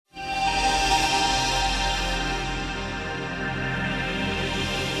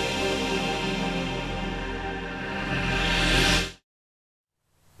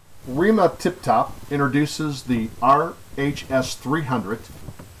REMA Tip Top introduces the RHS-300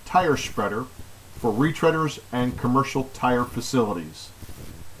 tire spreader for retreaders and commercial tire facilities.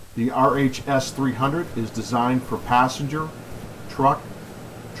 The RHS-300 is designed for passenger, truck,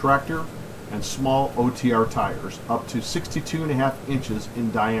 tractor, and small OTR tires up to 62.5 inches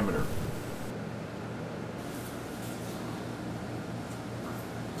in diameter.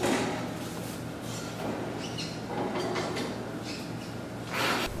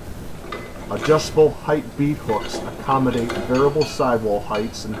 Adjustable height bead hooks accommodate variable sidewall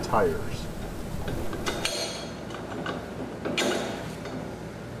heights and tires.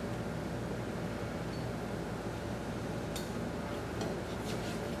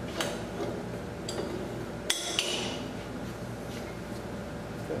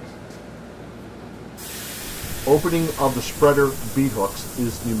 Opening of the spreader bead hooks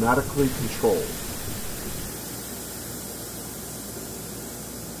is pneumatically controlled.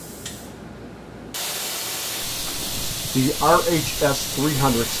 The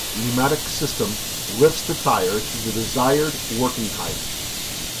RHS-300's pneumatic system lifts the tire to the desired working height.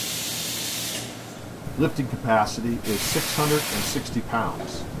 Lifting capacity is 660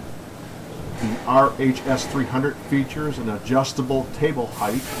 pounds. The RHS-300 features an adjustable table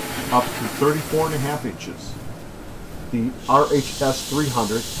height up to 34.5 inches. The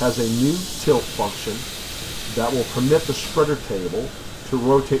RHS-300 has a new tilt function that will permit the spreader table to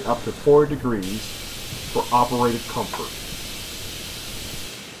rotate up to 40 degrees for operated comfort.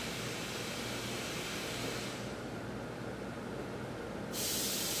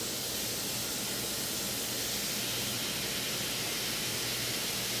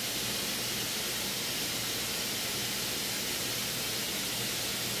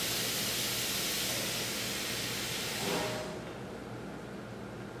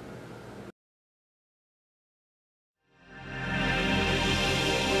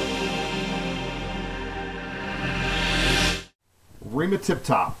 REMA Tip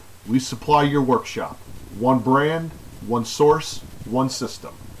Top. We supply your workshop. One brand, one source, one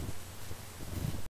system.